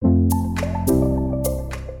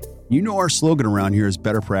You know our slogan around here is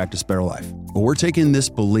better practice, better life. But we're taking this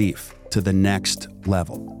belief to the next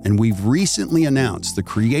level. And we've recently announced the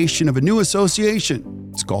creation of a new association.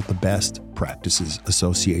 It's called the Best Practices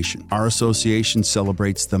Association. Our association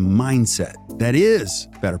celebrates the mindset that is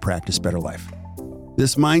better practice, better life.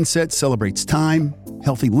 This mindset celebrates time,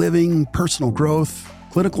 healthy living, personal growth,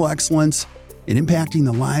 clinical excellence, and impacting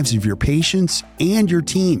the lives of your patients and your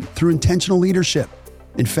team through intentional leadership.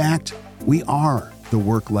 In fact, we are the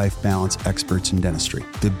work-life balance experts in dentistry.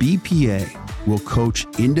 The BPA will coach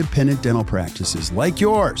independent dental practices like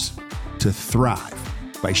yours to thrive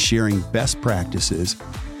by sharing best practices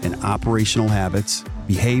and operational habits,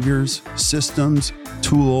 behaviors, systems,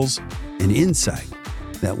 tools, and insight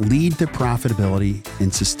that lead to profitability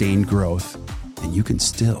and sustained growth, and you can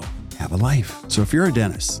still have a life. So if you're a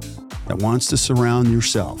dentist that wants to surround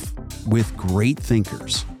yourself with great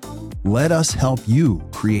thinkers, let us help you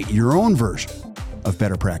create your own version of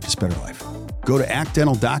better practice, better life. Go to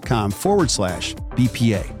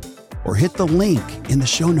actdental.com/BPA or hit the link in the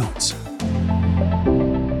show notes.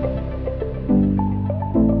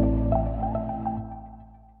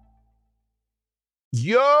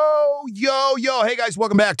 Yo. Hey guys,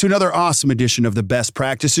 welcome back to another awesome edition of the Best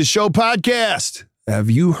Practices Show podcast.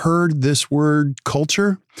 Have you heard this word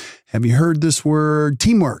culture? Have you heard this word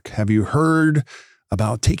teamwork? Have you heard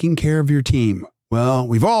about taking care of your team? Well,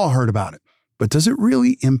 we've all heard about it, but does it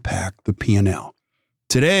really impact the P&L?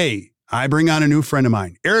 Today, I bring on a new friend of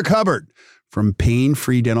mine, Eric Hubbard from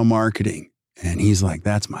Pain-Free Dental Marketing. And he's like,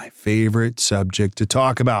 that's my favorite subject to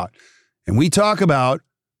talk about. And we talk about,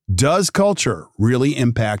 does culture really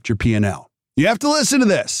impact your P&L? You have to listen to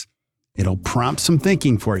this. It'll prompt some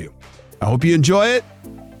thinking for you. I hope you enjoy it,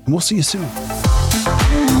 and we'll see you soon.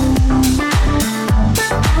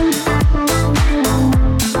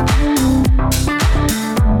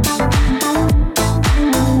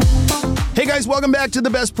 Hey guys, welcome back to the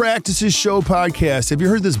Best Practices Show podcast. Have you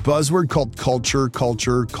heard this buzzword called culture,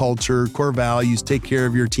 core values, take care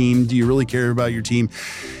of your team? Do you really care about your team?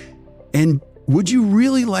 And would you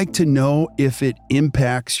really like to know if it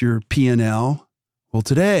impacts your P&L? Well,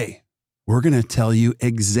 today we're going to tell you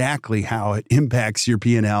exactly how it impacts your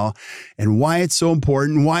P&L and why it's so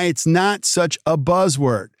important, why it's not such a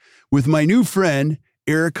buzzword, with my new friend,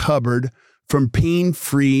 Eric Hubbard from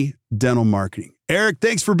Pain-Free Dental Marketing. Eric,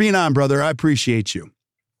 thanks for being on, brother. I appreciate you.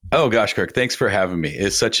 Oh, gosh, Kirk, thanks for having me.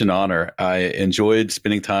 It's such an honor. I enjoyed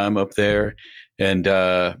spending time up there. And,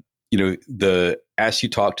 as you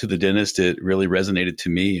talk to the dentist, it really resonated to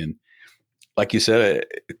me. And like you said,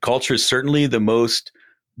 culture is certainly the most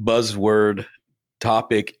buzzword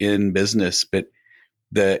topic in business, but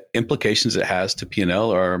the implications it has to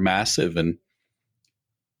P&L are massive. And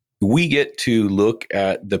we get to look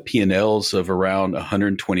at the P&Ls of around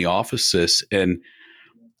 120 offices, and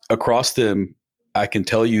across them, I can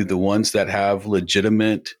tell you the ones that have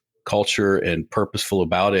legitimate culture and purposeful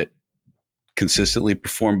about it consistently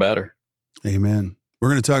perform better. Amen. We're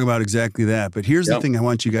going to talk about exactly that. But here's the thing I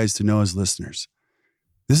want you guys to know as listeners.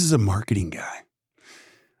 This is a marketing guy.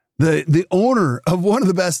 The owner of one of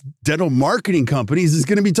the best dental marketing companies is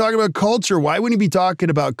going to be talking about culture. Why wouldn't he be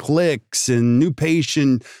talking about clicks and new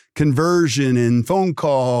patient conversion and phone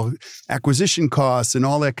call acquisition costs and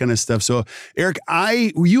all that kind of stuff? So, Eric,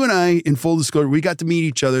 you and I, in full disclosure, we got to meet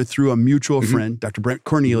each other through a mutual friend, Dr. Brent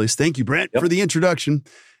Cornelius. Thank you, Brent, for the introduction.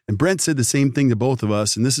 And Brent said the same thing to both of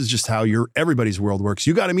us. And this is just how everybody's world works.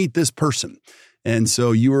 You got to meet this person. And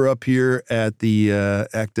so you were up here at the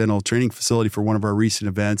Act Dental training facility for one of our recent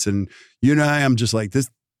events. And you and I'm just like this,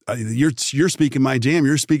 you're speaking my jam.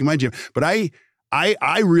 You're speaking my jam. But I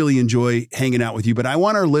really enjoy hanging out with you, but I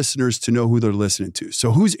want our listeners to know who they're listening to.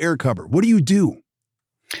 So who's Eric Hubbard? What do you do?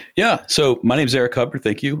 Yeah. So my name's Eric Hubbard.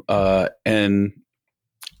 Thank you. And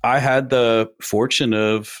I had the fortune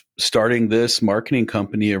of starting this marketing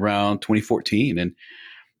company around 2014. And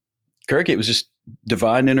Kirk, it was just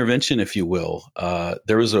divine intervention, if you will.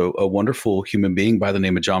 There was a wonderful human being by the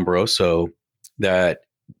name of John Barroso that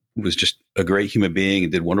was just a great human being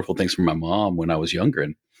and did wonderful things for my mom when I was younger.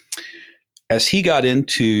 And as he got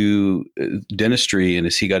into dentistry and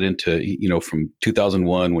as he got into, from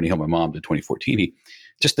 2001 when he helped my mom to 2014,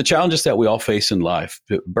 just the challenges that we all face in life,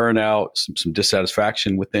 burnout, some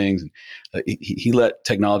dissatisfaction with things. And he let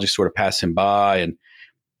technology sort of pass him by, and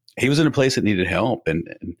he was in a place that needed help. And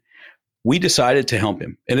we decided to help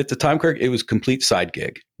him. And at the time, Kirk, it was a complete side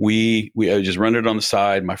gig. We just run it on the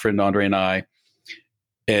side, my friend Andre and I.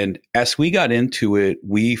 And as we got into it,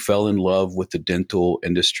 we fell in love with the dental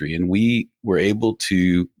industry, and we were able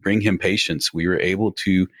to bring him patients. We were able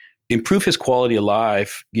to improve his quality of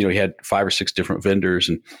life. He had 5 or 6 different vendors.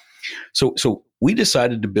 And so we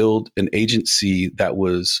decided to build an agency that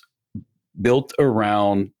was built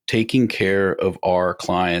around taking care of our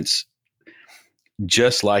clients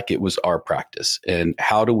just like it was our practice. And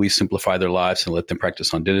how do we simplify their lives and let them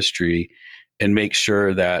practice on dentistry and make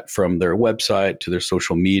sure that from their website to their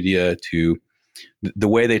social media to the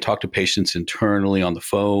way they talk to patients internally on the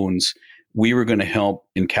phones, we were going to help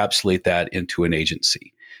encapsulate that into an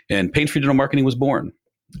agency. And Pain-Free Dental Marketing was born.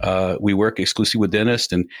 We work exclusively with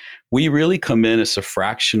dentists, and we really come in as a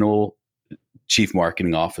fractional chief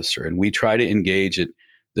marketing officer. And we try to engage at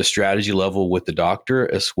the strategy level with the doctor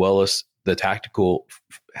as well as the tactical,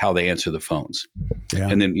 how they answer the phones. Yeah.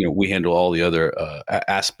 And then, we handle all the other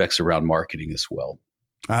aspects around marketing as well.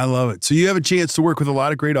 I love it. So you have a chance to work with a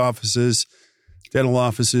lot of great offices, dental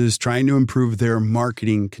offices, trying to improve their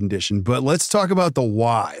marketing condition. But let's talk about the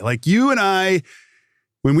why. Like you and I,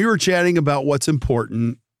 when we were chatting about what's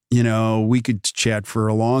important, we could chat for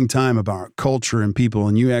a long time about culture and people.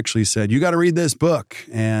 And you actually said, you got to read this book.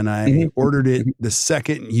 And I ordered it the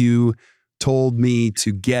second you told me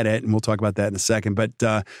to get it. And we'll talk about that in a second.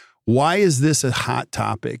 But why is this a hot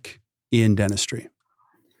topic in dentistry?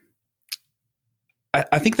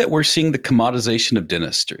 I think that we're seeing the commodization of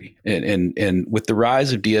dentistry, and with the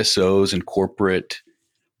rise of DSOs and corporate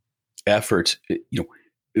efforts,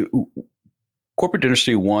 corporate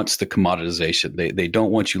dentistry wants the commoditization. They don't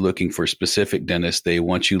want you looking for a specific dentist. They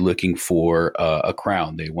want you looking for a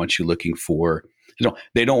crown. They want you looking for,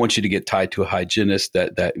 they don't want you to get tied to a hygienist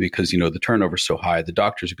that because, the turnover is so high, the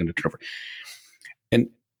doctors are going to turn over. And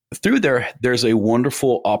through there's a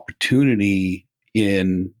wonderful opportunity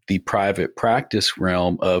in the private practice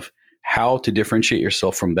realm of how to differentiate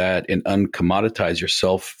yourself from that and uncommoditize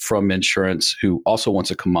yourself from insurance, who also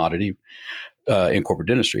wants a commodity in corporate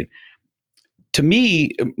dentistry. To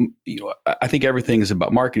me, I think everything is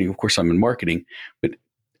about marketing. Of course, I'm in marketing, but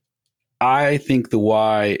I think the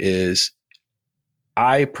why is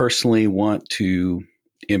I personally want to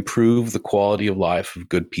improve the quality of life of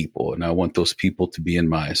good people, and I want those people to be in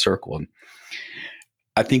my circle. And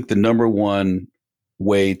I think the number one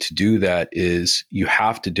way to do that is you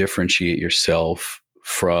have to differentiate yourself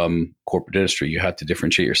from corporate dentistry. You have to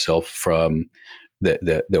differentiate yourself from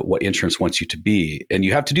that what insurance wants you to be. And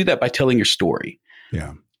you have to do that by telling your story.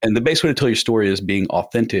 Yeah. And the best way to tell your story is being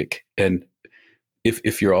authentic. And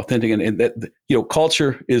if you're authentic, and that,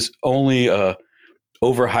 culture is only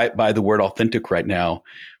overhyped by the word authentic right now.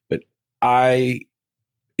 But it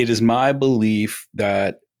is my belief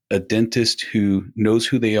that a dentist who knows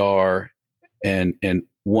who they are and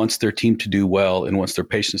wants their team to do well and wants their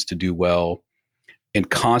patients to do well and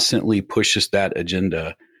constantly pushes that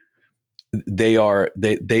agenda, they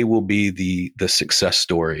will be the success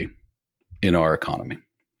story in our economy.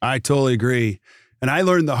 I totally agree. And I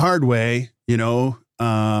learned the hard way,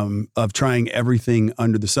 of trying everything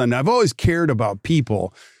under the sun. Now, I've always cared about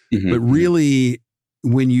people, but really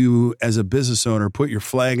when you, as a business owner, put your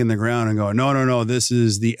flag in the ground and go, no, this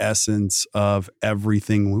is the essence of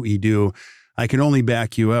everything we do, I can only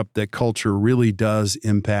back you up that culture really does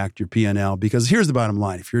impact your P&L. Because here's the bottom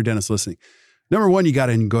line. If you're a dentist listening, number one, you got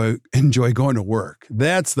to enjoy going to work.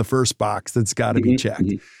 That's the first box that's got to be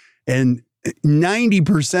checked. And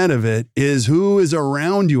 90% of it is who is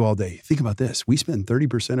around you all day. Think about this. We spend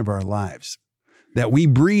 30% of our lives that we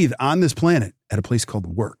breathe on this planet at a place called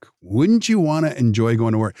work. Wouldn't you want to enjoy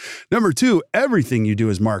going to work? Number two, everything you do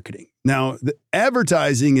is marketing. Now, the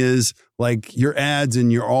advertising is like your ads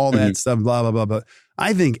and your all that stuff, blah, blah, blah, blah.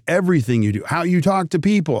 I think everything you do, how you talk to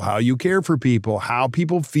people, how you care for people, how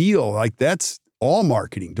people feel, like that's all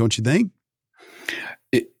marketing, don't you think?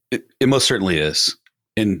 It most certainly is.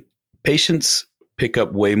 And patients pick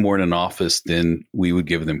up way more in an office than we would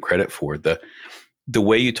give them credit for. The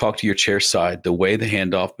way you talk to your chair side, the way the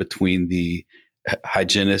handoff between the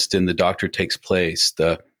hygienist and the doctor takes place,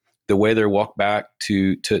 the way they walk back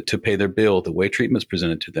to pay their bill, the way treatment's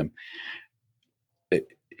presented to them.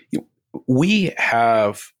 We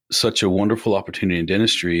have such a wonderful opportunity in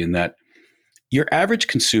dentistry in that your average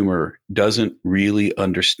consumer doesn't really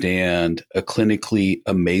understand a clinically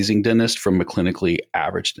amazing dentist from a clinically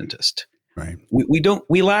average dentist. Right.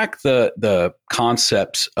 We lack the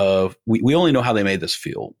concepts of, we only know how they made us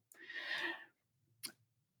feel.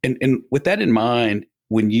 And with that in mind,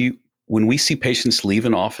 when we see patients leave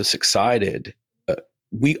an office excited,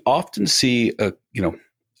 we often see a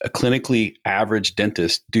clinically average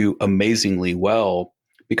dentist do amazingly well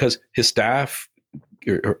because his staff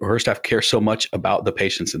or her staff care so much about the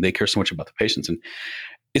patients, and they care so much about the patients. And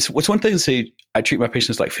it's one thing to say, I treat my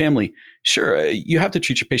patients like family. Sure, you have to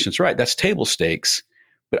treat your patients right. That's table stakes.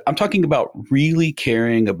 But I'm talking about really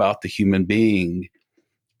caring about the human being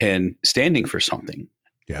and standing for something.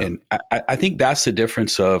 Yeah. And I think that's the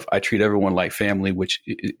difference of I treat everyone like family, which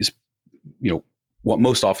is, what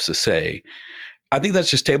most offices say. I think that's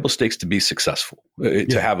just table stakes to be successful,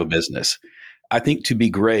 to have a business. I think to be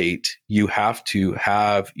great, you have to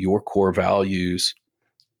have your core values,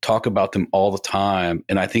 talk about them all the time.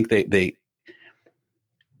 And I think they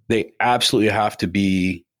absolutely have to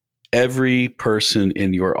be, every person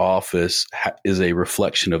in your office is a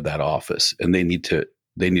reflection of that office, and they need to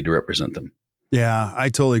represent them. Yeah, I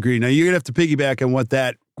totally agree. Now you're gonna have to piggyback on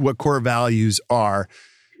what core values are,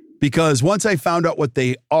 because once I found out what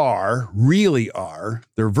they really are,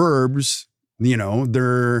 they're verbs,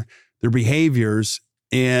 they're behaviors,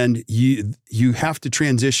 and you have to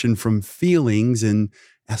transition from feelings and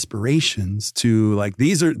aspirations to like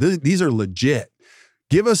these are legit.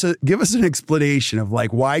 Give us an explanation of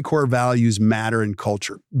like why core values matter in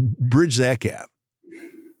culture. Bridge that gap.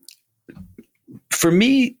 For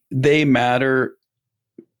me, they matter,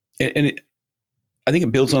 and I think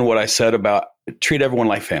it builds on what I said about treat everyone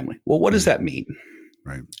like family. Well, what does that mean?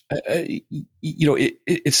 Right.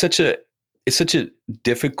 It's such a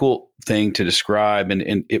difficult thing to describe,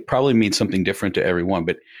 and it probably means something different to everyone.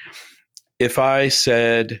 But if I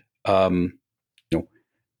said, one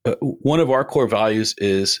of our core values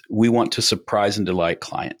is we want to surprise and delight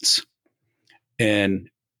clients, and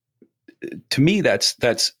to me,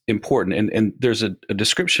 that's important. And there's a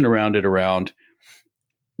description around it around,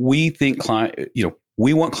 we think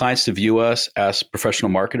we want clients to view us as professional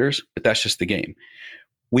marketers, but that's just the game.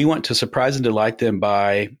 We want to surprise and delight them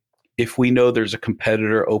by, if we know there's a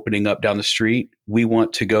competitor opening up down the street, we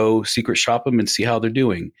want to go secret shop them and see how they're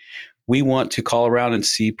doing. We want to call around and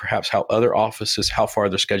see perhaps how other offices, how far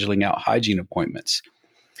they're scheduling out hygiene appointments.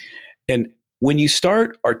 And when you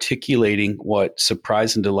start articulating what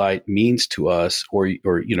surprise and delight means to us, or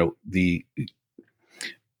the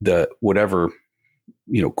whatever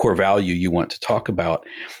core value you want to talk about,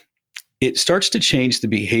 it starts to change the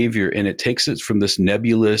behavior, and it takes it from this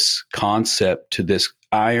nebulous concept to this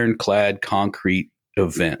ironclad concrete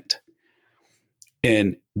event.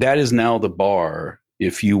 And that is now the bar.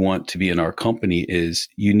 If you want to be in our company, is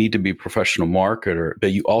you need to be a professional marketer,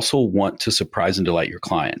 but you also want to surprise and delight your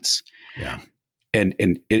clients. Yeah. And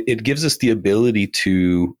it gives us the ability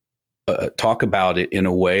to talk about it in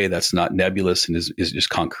a way that's not nebulous and is just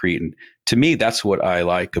concrete. And to me, that's what I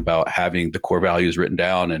like about having the core values written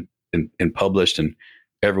down and published, and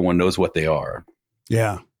everyone knows what they are.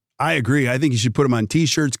 Yeah, I agree. I think you should put them on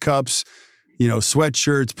T-shirts, cups,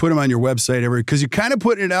 sweatshirts, put them on your website, because you're kind of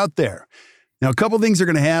putting it out there. Now, a couple things are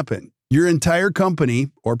going to happen. Your entire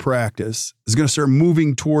company or practice is going to start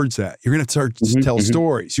moving towards that. You're going to start to tell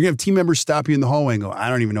stories. You're going to have team members stop you in the hallway and go, I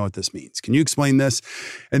don't even know what this means. Can you explain this?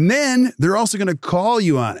 And then they're also going to call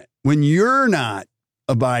you on it when you're not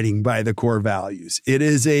abiding by the core values. It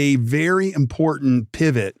is a very important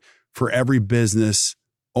pivot for every business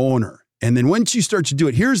owner. And then once you start to do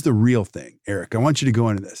it, here's the real thing, Eric. I want you to go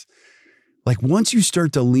into this. Like once you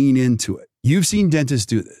start to lean into it, you've seen dentists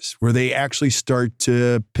do this, where they actually start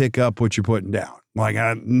to pick up what you're putting down.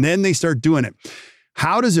 And then they start doing it.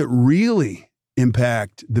 How does it really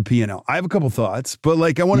impact the P&L? I have a couple thoughts,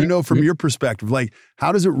 but I want to know from your perspective,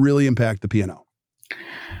 how does it really impact the P&L?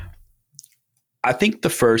 I think the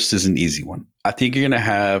first is an easy one. I think you're going to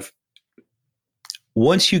have,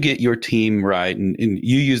 once you get your team right, and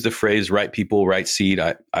you use the phrase right people, right seed.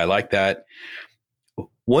 I like that.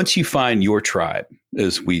 Once you find your tribe,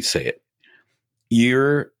 as we say it,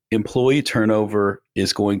 your employee turnover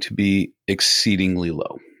is going to be exceedingly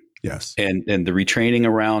low. Yes. And the retraining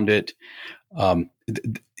around it,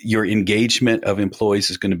 your engagement of employees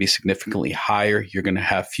is going to be significantly higher. You're going to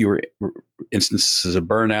have fewer instances of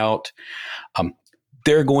burnout.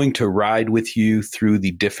 They're going to ride with you through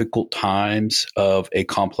the difficult times of a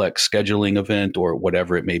complex scheduling event or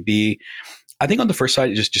whatever it may be. I think on the first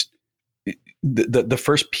side, just the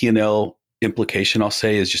first P&L implication I'll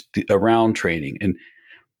say is just around training. And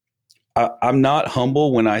I'm not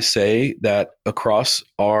humble when I say that across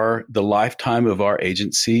the lifetime of our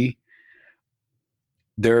agency,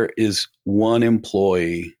 there is one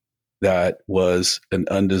employee that was an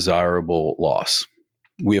undesirable loss.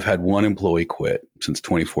 We have had one employee quit since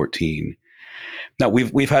 2014. Now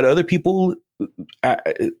we've had other people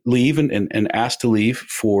leave and asked to leave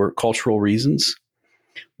for cultural reasons,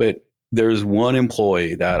 but there's one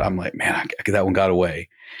employee that I'm like, man, that one got away.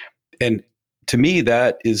 And to me,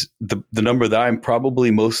 that is the number that I'm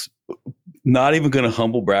probably most not even going to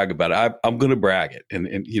humble brag about it. I'm going to brag it.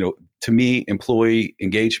 And to me, employee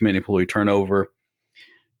engagement, employee turnover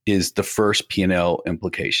is the first P&L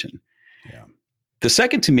implication. Yeah. The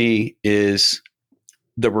second to me is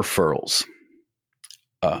the referrals.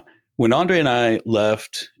 When Andre and I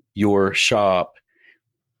left your shop,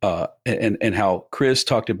 and how Chris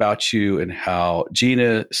talked about you and how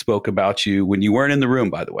Gina spoke about you when you weren't in the room,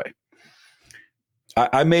 by the way,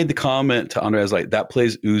 I made the comment to Andre, I was like, that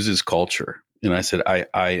place oozes culture. And I said,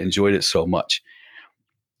 I enjoyed it so much.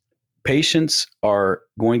 Patients are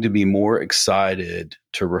going to be more excited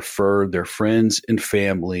to refer their friends and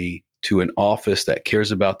family to an office that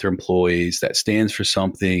cares about their employees, that stands for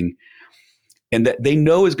something, and that they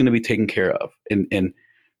know is going to be taken care of. And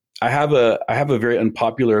I have a very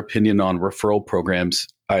unpopular opinion on referral programs.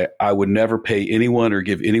 I would never pay anyone or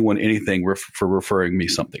give anyone anything for referring me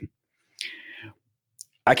something.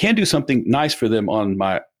 I can do something nice for them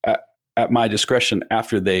at my discretion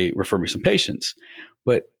after they refer me some patients.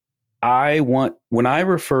 But when I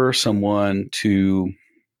refer someone to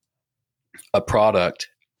a product,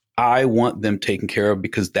 I want them taken care of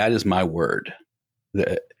because that is my word.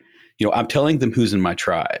 I'm telling them who's in my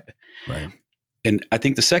tribe. Right. And I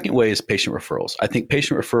think the second way is patient referrals. I think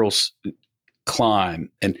patient referrals climb,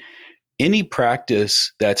 and any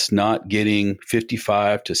practice that's not getting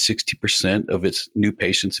 55 to 60% of its new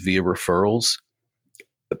patients via referrals,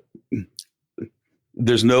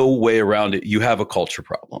 there's no way around it. You have a culture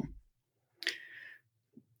problem.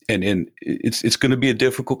 And it's going to be a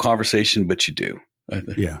difficult conversation, but you do.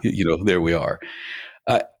 Yeah. There we are.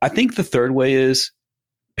 I think the third way is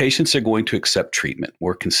patients are going to accept treatment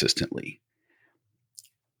more consistently.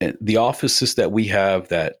 And the offices that we have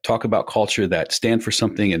that talk about culture, that stand for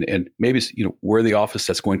something, and maybe we're the office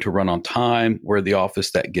that's going to run on time, we're the office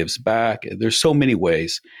that gives back. There's so many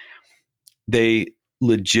ways. They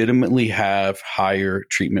legitimately have higher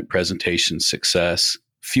treatment presentation success,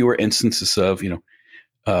 fewer instances of,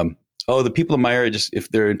 the people in my area, just if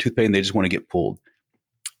they're in tooth pain, they just want to get pulled.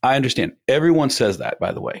 I understand. Everyone says that,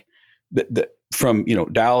 by the way. From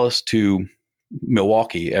Dallas to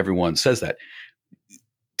Milwaukee, everyone says that.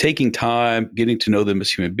 Taking time, getting to know them as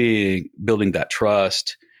human being, building that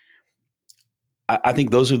trust. I think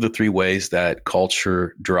those are the three ways that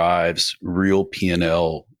culture drives real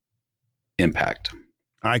P&L impact.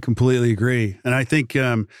 I completely agree. And I think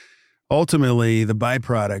ultimately the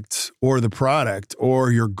byproduct or the product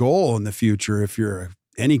or your goal in the future, if you're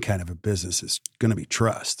any kind of a business, is going to be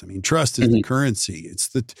trust. I mean, trust is the currency. It's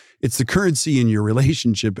the currency in your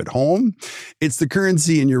relationship at home. It's the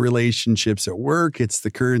currency in your relationships at work. It's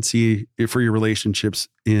the currency for your relationships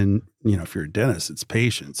in, if you're a dentist, it's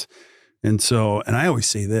patients. And I always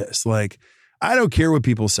say this, like, I don't care what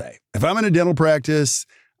people say. If I'm in a dental practice,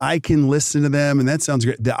 I can listen to them, and that sounds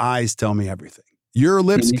great. The eyes tell me everything. Your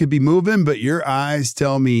lips could be moving, but your eyes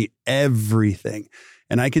tell me everything.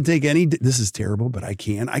 And I can take this is terrible, but I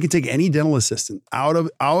can take any dental assistant out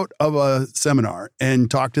of a seminar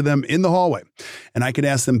and talk to them in the hallway. And I can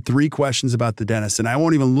ask them 3 questions about the dentist, and I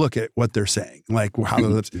won't even look at what they're saying, like how their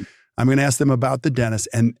lips. I'm going to ask them about the dentist,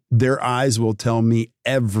 and their eyes will tell me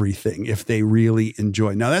everything if they really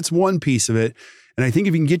enjoy. Now, that's one piece of it. And I think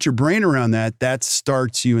if you can get your brain around that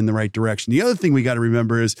starts you in the right direction. The other thing we got to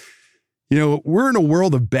remember is, we're in a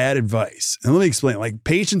world of bad advice. And let me explain, like,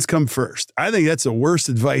 patients come first. I think that's the worst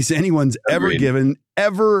advice anyone's ever given,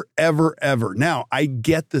 ever, ever, ever. Now, I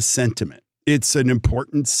get the sentiment. It's an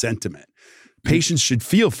important sentiment. Patients should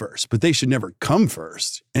feel first, but they should never come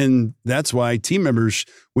first. And that's why team members,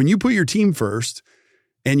 when you put your team first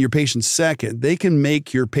and your patients second, they can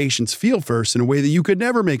make your patients feel first in a way that you could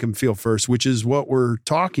never make them feel first, which is what we're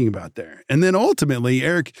talking about there. And then ultimately,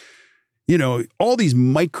 Eric, all these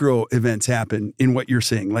micro events happen in what you're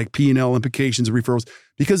saying, like P&L implications, referrals,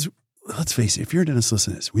 because let's face it, if you're a dentist,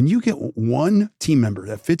 listen to this, when you get one team member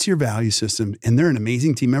that fits your value system and they're an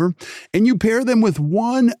amazing team member, and you pair them with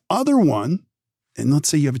one other one, and let's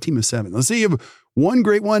say you have a team of 7, let's say you have one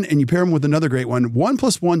great one and you pair them with another great one, 1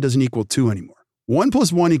 + 1 doesn't equal 2 anymore. 1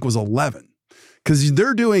 + 1 = 11. Because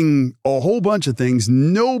they're doing a whole bunch of things.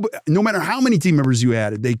 No matter how many team members you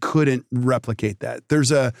added, they couldn't replicate that.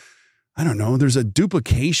 There's a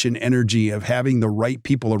duplication energy of having the right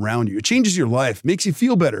people around you. It changes your life, makes you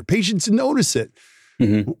feel better. Patients notice it.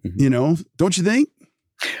 Don't you think?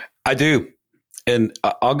 I do. And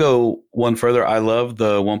I'll go one further. I love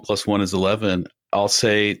the 1 + 1 = 11. I'll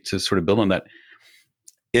say, to sort of build on that,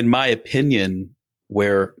 in my opinion,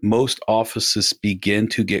 where most offices begin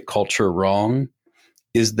to get culture wrong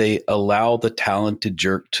is they allow the talented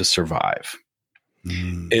jerk to survive.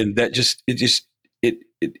 And that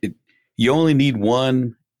you only need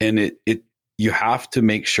one, and you have to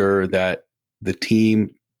make sure that the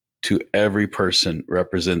team to every person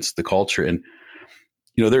represents the culture. And,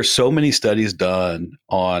 there's so many studies done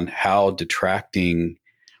on how detracting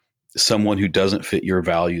someone who doesn't fit your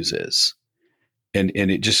values is. And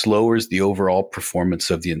it just lowers the overall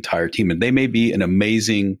performance of the entire team. And they may be an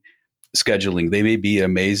amazing scheduling. They may be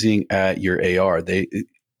amazing at your AR. They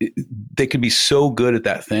could be so good at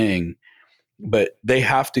that thing, but they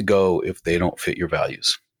have to go if they don't fit your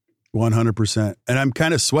values. 100%. And I'm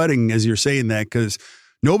kind of sweating as you're saying that because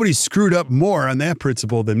nobody's screwed up more on that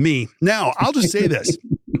principle than me. Now, I'll just say this.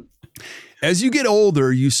 As you get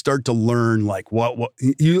older, you start to learn like what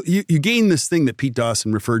you gain this thing that Pete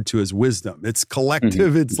Dawson referred to as wisdom. It's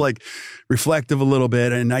collective. It's like reflective a little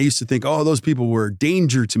bit. And I used to think, oh, those people were a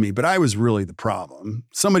danger to me, but I was really the problem.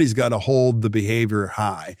 Somebody's got to hold the behavior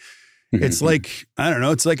high. It's like, I don't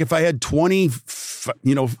know. It's like if I had 20,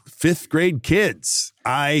 fifth grade kids,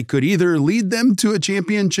 I could either lead them to a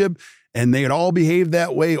championship and they'd all behave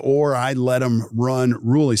that way, or I'd let them run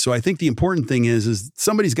ruly. So I think the important thing is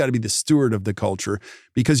somebody's got to be the steward of the culture,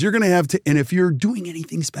 because you're going to have to, and if you're doing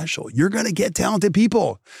anything special, you're going to get talented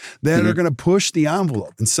people that are going to push the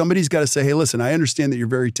envelope. And somebody's got to say, hey, listen, I understand that you're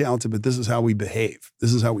very talented, but this is how we behave.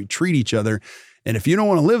 This is how we treat each other. And if you don't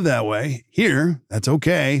want to live that way here, that's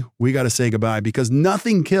okay. We got to say goodbye, because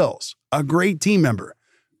nothing kills a great team member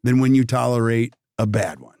than when you tolerate a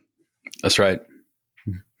bad one. That's right.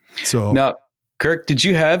 So now, Kirk, did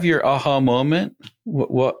you have your aha moment?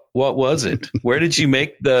 What was it? Where did you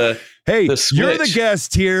make the switch? You're the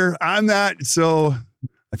guest here. I'm not. So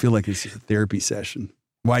I feel like it's a therapy session.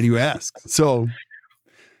 Why do you ask? So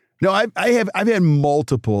no, I've had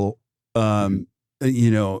multiple,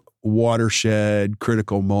 watershed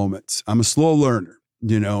critical moments. I'm a slow learner,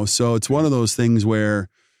 so it's one of those things where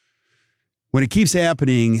when it keeps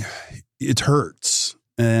happening, it hurts.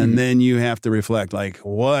 And then you have to reflect, like,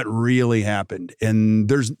 what really happened? And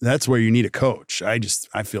that's where you need a coach. I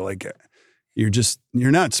feel like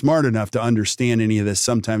you're not smart enough to understand any of this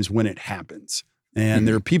sometimes when it happens. And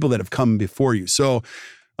there are people that have come before you. So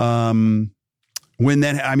hardest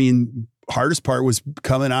part was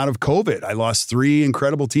coming out of COVID. I lost 3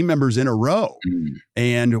 incredible team members in a row.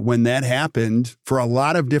 And when that happened, for a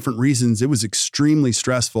lot of different reasons, it was extremely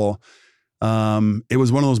stressful. It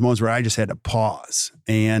was one of those moments where I just had to pause,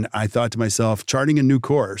 and I thought to myself, charting a new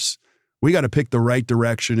course, we got to pick the right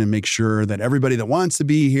direction and make sure that everybody that wants to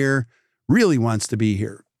be here really wants to be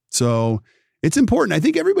here. So it's important. I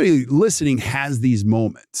think everybody listening has these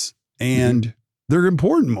moments, and they're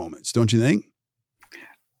important moments. Don't you think?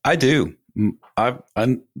 I do.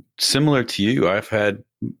 I'm similar to you. I've had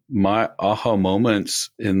my aha moments,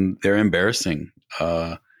 and they're embarrassing.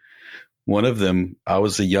 One of them, I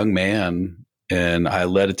was a young man and I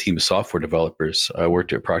led a team of software developers. I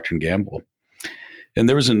worked at Procter & Gamble. And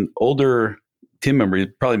there was an older team member,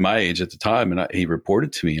 probably my age at the time, and he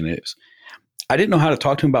reported to me. And I didn't know how to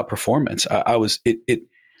talk to him about performance.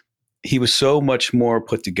 He was so much more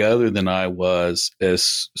put together than I was,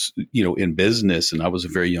 as in business. And I was a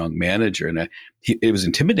very young manager, and it was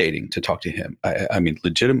intimidating to talk to him. I mean,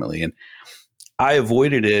 legitimately. And I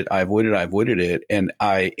avoided it. And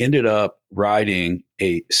I ended up writing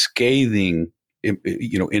a scathing,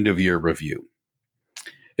 end of year review.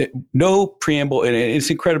 No preamble. And it's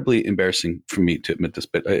incredibly embarrassing for me to admit this,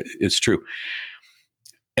 but it's true.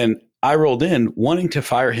 And I rolled in wanting to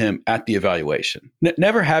fire him at the evaluation,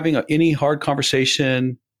 never having any hard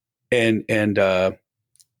conversation. And I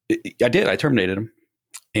did. I terminated him.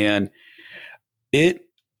 And it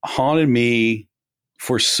haunted me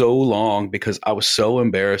for so long, because I was so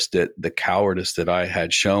embarrassed at the cowardice that I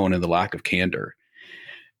had shown and the lack of candor.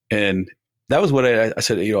 And that was what I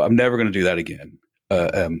said, I'm never going to do that again.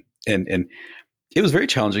 And it was very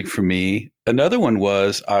challenging for me. Another one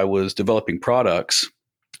was I was developing products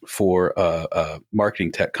for a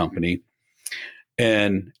marketing tech company.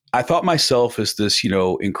 And I thought myself as this,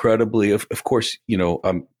 incredibly, of course,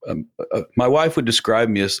 my wife would describe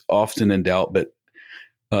me as often in doubt, but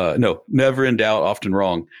no, never in doubt, often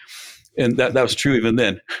wrong. And that was true even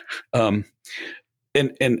then.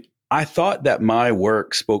 And I thought that my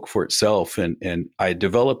work spoke for itself, and I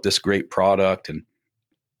developed this great product, and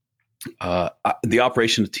the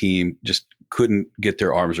operations team just couldn't get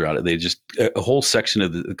their arms around it. They just, a whole section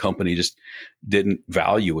of the company just didn't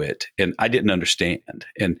value it. And I didn't understand.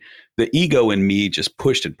 And the ego in me just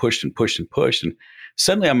pushed and pushed and pushed and pushed. And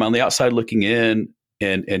suddenly I'm on the outside looking in,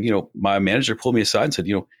 and my manager pulled me aside and said,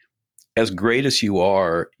 as great as you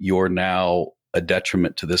are, you're now a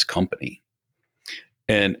detriment to this company.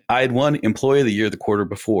 And I had won Employee of the Year the quarter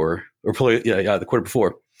before.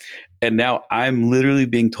 And now I'm literally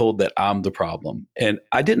being told that I'm the problem. And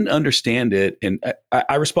I didn't understand it. And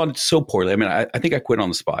I responded so poorly. I mean, I think I quit on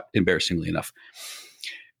the spot, embarrassingly enough.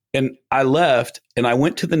 And I left and I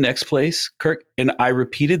went to the next place, Kirk, and I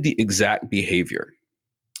repeated the exact behavior.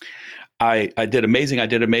 I did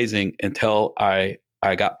amazing until I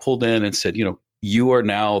got pulled in and said, you are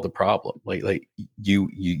now the problem. Like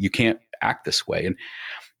you can't act this way. And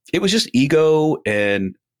it was just ego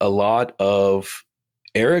and a lot of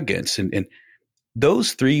arrogance. And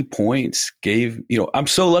those 3 points gave, I'm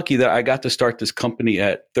so lucky that I got to start this company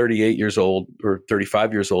at 38 years old or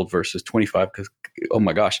 35 years old versus 25, because, oh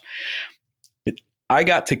my gosh, I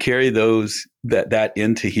got to carry that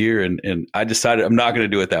into here. And I decided I'm not going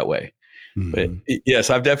to do it that way. Mm-hmm. But yes,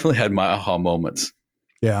 I've definitely had my aha moments.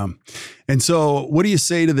 Yeah. And so what do you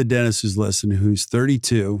say to the dentist who's listening, who's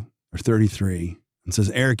 32 or 33 and says,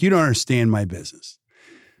 Eric, you don't understand my business.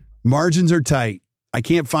 Margins are tight. I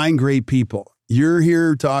can't find great people. You're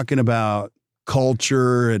here talking about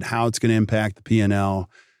culture and how it's going to impact the P&L.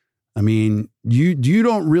 I mean, you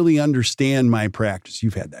don't really understand my practice.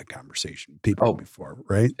 You've had that conversation with people before,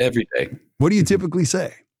 right? Every day. What do you typically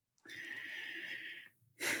say?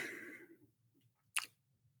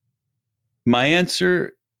 My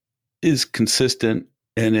answer is consistent,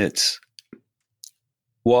 and it's,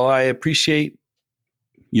 while I appreciate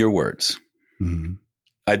your words, mm-hmm.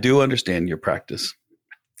 I do understand your practice,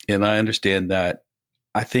 and I understand that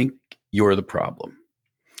I think you're the problem.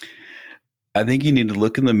 I think you need to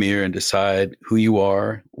look in the mirror and decide who you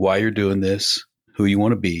are, why you're doing this, who you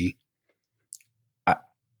want to be.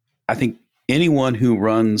 I think anyone who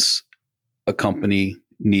runs a company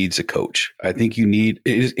needs a coach. I think it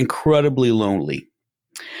is incredibly lonely.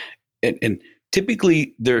 And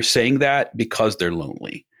typically they're saying that because they're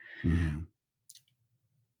lonely. Mm-hmm.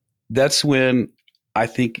 That's when I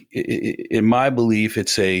think, in my belief,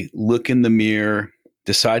 it's a look in the mirror,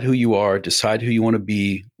 decide who you are, decide who you want to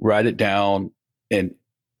be, write it down, and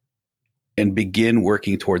begin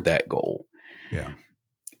working toward that goal. Yeah.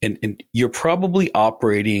 And you're probably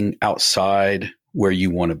operating outside where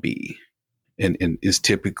you want to be. And is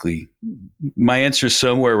typically my answer is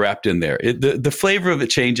somewhere wrapped in there. The flavor of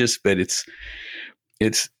it changes, but it's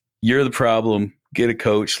you're the problem. Get a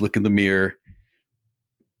coach, look in the mirror,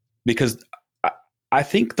 because I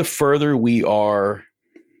think the further we are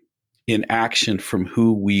in action from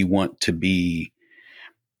who we want to be,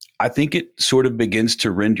 I think it sort of begins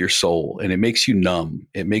to rend your soul, and it makes you numb.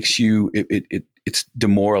 It makes you it's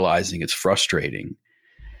demoralizing. It's frustrating.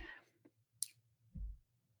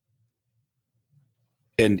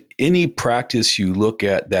 And any practice you look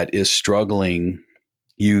at that is struggling,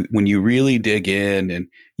 when you really dig in and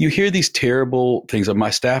you hear these terrible things of,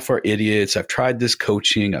 my staff are idiots, I've tried this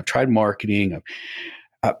coaching, I've tried marketing,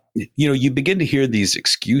 you begin to hear these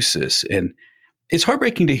excuses, and it's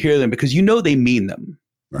heartbreaking to hear them because they mean them.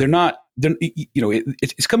 Right.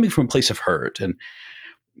 It's coming from a place of hurt. And,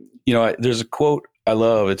 there's a quote I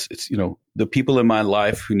love. It's the people in my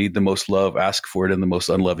life who need the most love ask for it in the most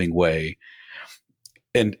unloving way.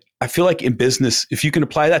 And I feel like in business, if you can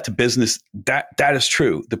apply that to business, that is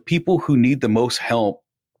true. The people who need the most help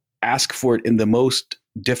ask for it in the most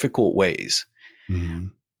difficult ways. Mm-hmm.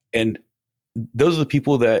 And those are the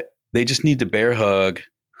people that they just need to bear hug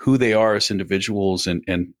who they are as individuals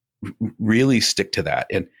and really stick to that.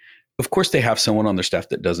 And of course they have someone on their staff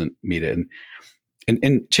that doesn't meet it.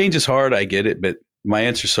 And change is hard. I get it, but my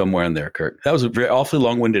answer's somewhere in there, Kirk. That was a very awfully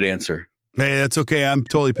long-winded answer. Hey, that's okay. I'm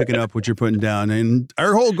totally picking up what you're putting down. And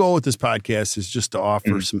our whole goal with this podcast is just to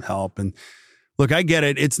offer some help. And look, I get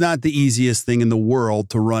it. It's not the easiest thing in the world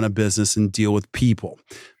to run a business and deal with people.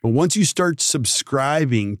 But once you start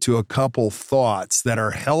subscribing to a couple thoughts that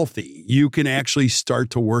are healthy, you can actually start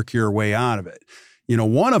to work your way out of it.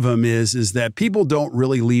 One of them is that people don't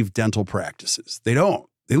really leave dental practices. They don't.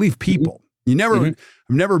 They leave people. I've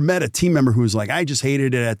never met a team member who's like, I just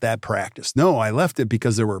hated it at that practice. No, I left it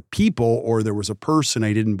because there were people or there was a person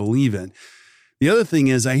I didn't believe in. The other thing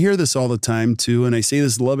is, I hear this all the time too, and I say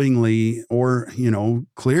this lovingly or,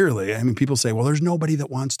 clearly. I mean, people say, well, there's nobody that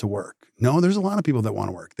wants to work. No, there's a lot of people that want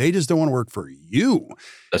to work. They just don't want to work for you.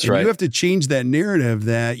 That's right. You have to change that narrative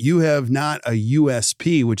that you have not a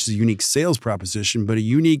USP, which is a unique sales proposition, but a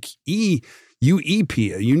unique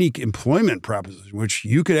UEP, a unique employment proposition, which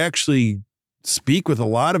you could actually speak with a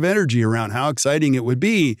lot of energy around how exciting it would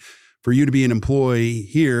be for you to be an employee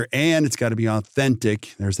here. And it's got to be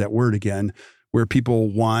authentic. There's that word again, where people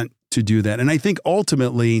want to do that. And I think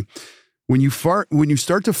ultimately, when you start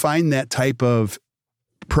to find that type of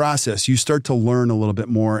process, you start to learn a little bit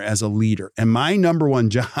more as a leader. And my number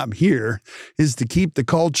one job here is to keep the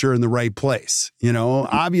culture in the right place,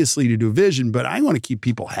 obviously to do vision, but I want to keep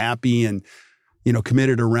people happy and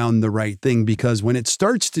committed around the right thing, because when it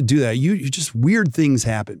starts to do that, you just weird things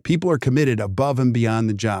happen. People are committed above and beyond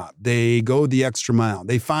the job. They go the extra mile.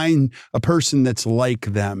 They find a person that's like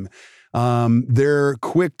them. They're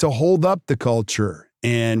quick to hold up the culture.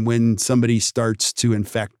 And when somebody starts to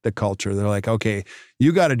infect the culture, they're like, okay,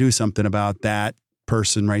 you got to do something about that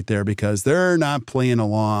person right there, because they're not playing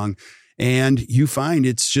along. And you find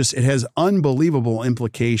it has unbelievable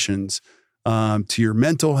implications to your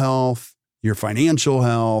mental health, your financial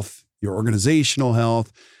health, your organizational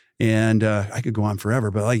health. And I could go on forever,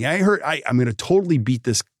 but like I'm going to totally beat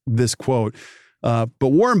this quote. But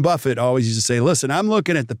Warren Buffett always used to say, listen, I'm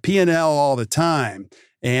looking at the P&L all the time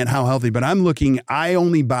and how healthy, but I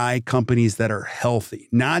only buy companies that are healthy,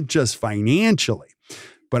 not just financially,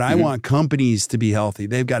 but I want companies to be healthy.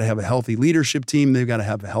 They've got to have a healthy leadership team. They've got to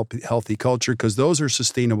have a healthy culture, because those are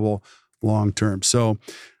sustainable long-term. So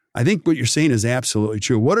I think what you're saying is absolutely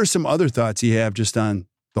true. What are some other thoughts you have just on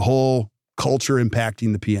the whole culture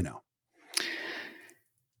impacting the P&L?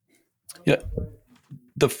 Yeah.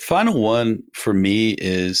 The final one for me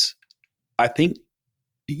is, I think,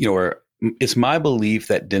 it's my belief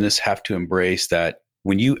that dentists have to embrace that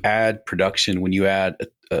when you add production, when you add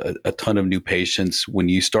a ton of new patients, when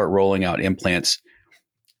you start rolling out implants,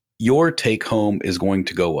 your take home is going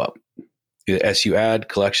to go up. As you add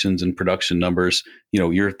collections and production numbers,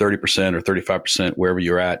 you're 30% or 35%, wherever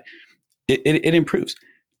you're at, it improves.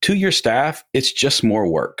 To your staff, it's just more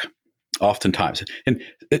work oftentimes. And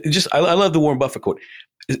I love the Warren Buffett quote.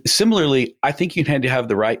 Similarly, I think you need to have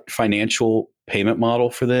the right financial payment model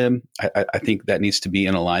for them. I think that needs to be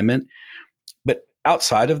in alignment. But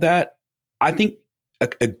outside of that, I think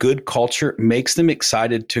a good culture makes them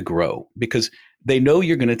excited to grow, because they know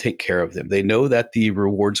you're going to take care of them. They know that the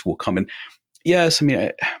rewards will come. And yes,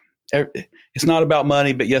 it's not about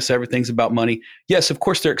money, but yes, everything's about money. Yes, of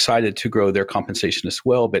course, they're excited to grow their compensation as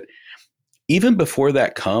well. But even before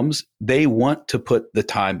that comes, they want to put the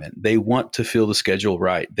time in. They want to feel the schedule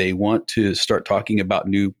right. They want to start talking about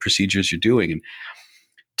new procedures you're doing. And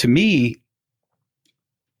to me,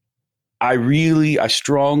 I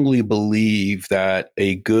strongly believe that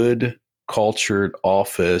a good cultured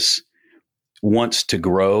office wants to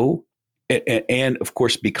grow and of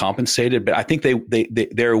course be compensated. But I think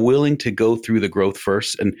they're willing to go through the growth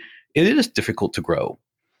first. And it is difficult to grow.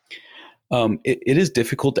 It is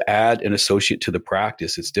difficult to add an associate to the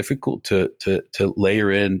practice. It's difficult to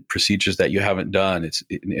layer in procedures that you haven't done.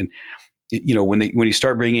 When you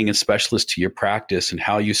start bringing in specialists to your practice and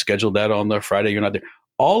how you schedule that on the Friday you're not there,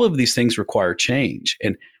 all of these things require change.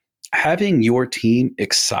 And having your team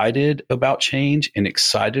excited about change and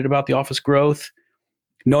excited about the office growth,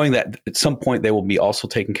 knowing that at some point they will be also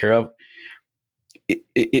taken care of,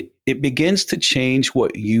 it begins to change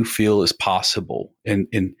what you feel is possible. And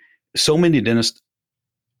so many dentists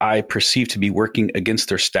I perceive to be working against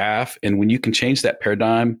their staff. And when you can change that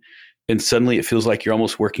paradigm, and suddenly it feels like you're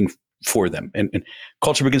almost working for them, and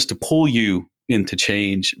culture begins to pull you into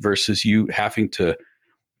change versus you having to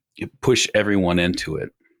push everyone into it.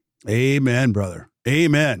 Amen, brother.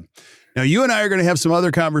 Amen. Now, you and I are going to have some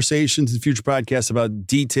other conversations in future podcasts about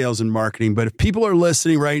details in marketing. But if people are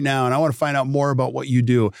listening right now and I want to find out more about what you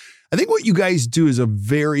do, I think what you guys do is a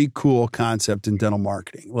very cool concept in dental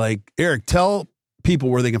marketing. Like, Eric, tell people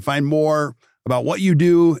where they can find more about what you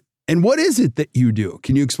do and what is it that you do.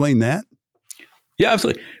 Can you explain that? Yeah,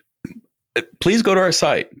 absolutely. Please go to our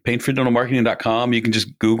site, painfreedentalmarketing.com. You can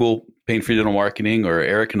just Google Pain Free Dental Marketing or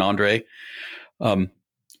Eric and Andre.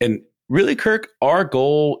 And really, Kirk, our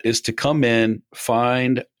goal is to come in,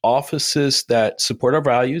 find offices that support our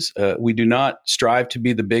values. We do not strive to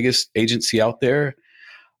be the biggest agency out there.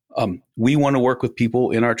 We want to work with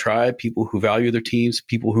people in our tribe, people who value their teams,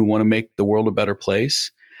 people who want to make the world a better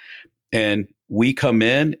place. And we come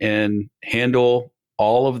in and handle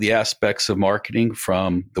all of the aspects of marketing,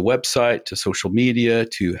 from the website to social media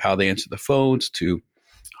to how they answer the phones to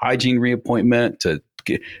hygiene reappointment to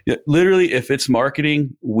literally, if it's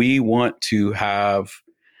marketing, we want to have,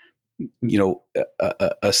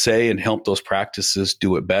 a say and help those practices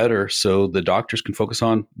do it better so the doctors can focus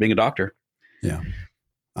on being a doctor. Yeah.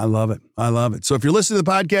 I love it. I love it. So if you're listening to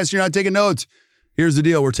the podcast, you're not taking notes. Here's the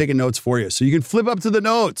deal. We're taking notes for you. So you can flip up to the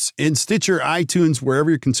notes in Stitcher, iTunes, wherever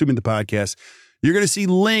you're consuming the podcast. You're going to see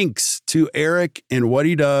links to Eric and what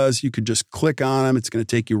he does. You can just click on them. It's going to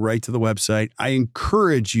take you right to the website. I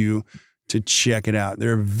encourage you to check it out.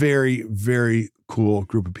 They're a very, very cool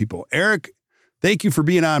group of people. Eric, thank you for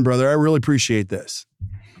being on, brother. I really appreciate this.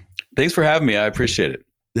 Thanks for having me. I appreciate it.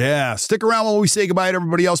 Yeah. Stick around while we say goodbye to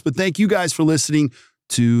everybody else. But thank you guys for listening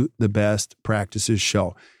to the Best Practices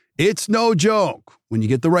Show. It's no joke. When you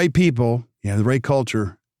get the right people, You have the right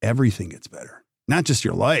culture, everything gets better. Not just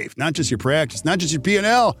your life, not just your practice, not just your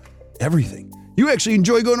P&L, everything. You actually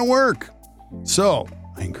enjoy going to work. So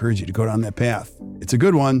I encourage you to go down that path. It's a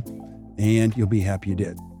good one, and you'll be happy you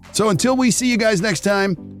did. So until we see you guys next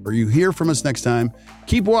time, or you hear from us next time,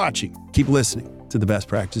 keep watching, keep listening to the Best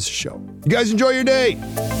Practices Show. You guys enjoy your day.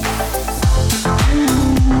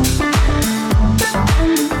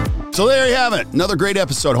 So there you have it. Another great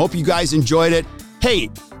episode. Hope you guys enjoyed it. Hey,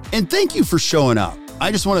 and thank you for showing up.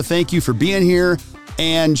 I just want to thank you for being here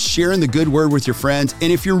and sharing the good word with your friends.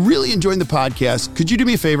 And if you're really enjoying the podcast, could you do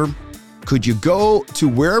me a favor? Could you go to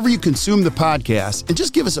wherever you consume the podcast and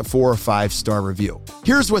just give us a 4 or 5 star review?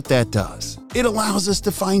 Here's what that does. It allows us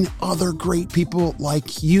to find other great people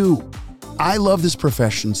like you. I love this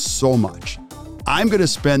profession so much. I'm going to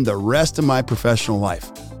spend the rest of my professional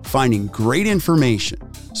life finding great information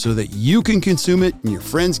so that you can consume it and your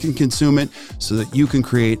friends can consume it so that you can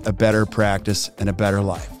create a better practice and a better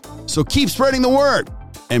life. So keep spreading the word,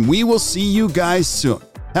 and we will see you guys soon.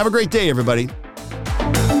 Have a great day, everybody.